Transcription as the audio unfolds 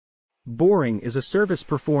Boring is a service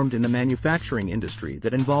performed in the manufacturing industry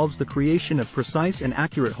that involves the creation of precise and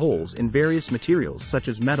accurate holes in various materials such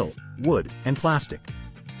as metal, wood, and plastic.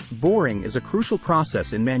 Boring is a crucial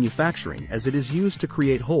process in manufacturing as it is used to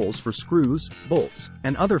create holes for screws, bolts,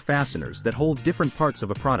 and other fasteners that hold different parts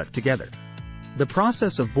of a product together. The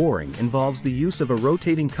process of boring involves the use of a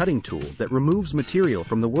rotating cutting tool that removes material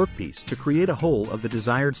from the workpiece to create a hole of the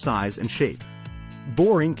desired size and shape.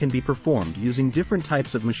 Boring can be performed using different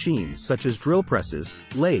types of machines such as drill presses,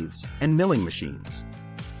 lathes, and milling machines.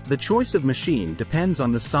 The choice of machine depends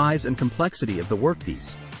on the size and complexity of the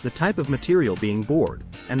workpiece, the type of material being bored,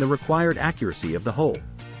 and the required accuracy of the hole.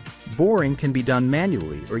 Boring can be done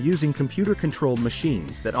manually or using computer-controlled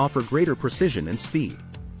machines that offer greater precision and speed.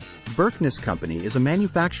 Berkness Company is a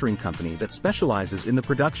manufacturing company that specializes in the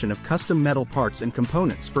production of custom metal parts and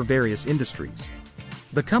components for various industries.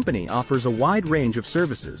 The company offers a wide range of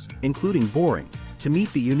services, including boring, to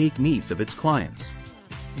meet the unique needs of its clients.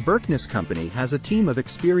 Berkness Company has a team of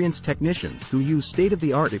experienced technicians who use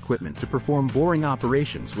state-of-the-art equipment to perform boring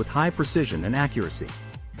operations with high precision and accuracy.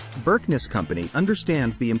 Berkness Company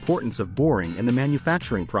understands the importance of boring in the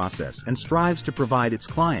manufacturing process and strives to provide its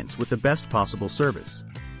clients with the best possible service.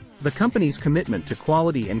 The company's commitment to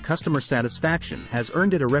quality and customer satisfaction has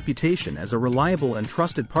earned it a reputation as a reliable and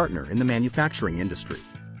trusted partner in the manufacturing industry.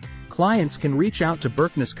 Clients can reach out to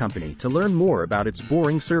Berkness Company to learn more about its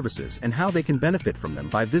boring services and how they can benefit from them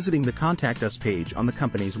by visiting the Contact Us page on the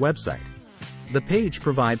company's website. The page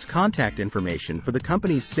provides contact information for the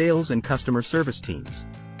company's sales and customer service teams,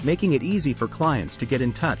 making it easy for clients to get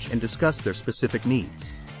in touch and discuss their specific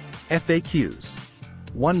needs. FAQs.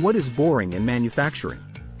 1. What is boring in manufacturing?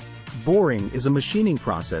 Boring is a machining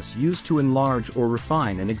process used to enlarge or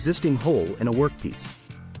refine an existing hole in a workpiece.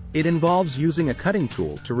 It involves using a cutting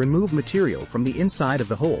tool to remove material from the inside of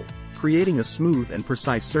the hole, creating a smooth and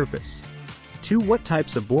precise surface. 2. What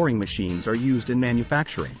types of boring machines are used in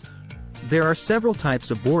manufacturing? There are several types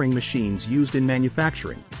of boring machines used in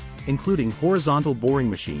manufacturing, including horizontal boring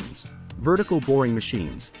machines, vertical boring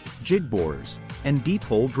machines, jig borers, and deep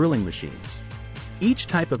hole drilling machines. Each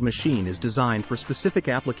type of machine is designed for specific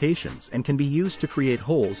applications and can be used to create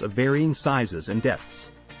holes of varying sizes and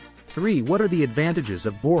depths. 3. What are the advantages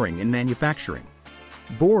of boring in manufacturing?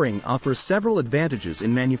 Boring offers several advantages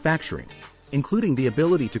in manufacturing, including the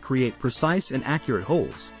ability to create precise and accurate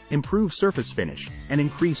holes, improve surface finish, and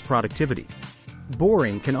increase productivity.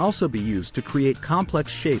 Boring can also be used to create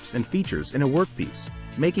complex shapes and features in a workpiece,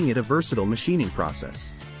 making it a versatile machining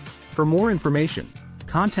process. For more information,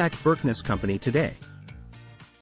 contact Berkness Company today.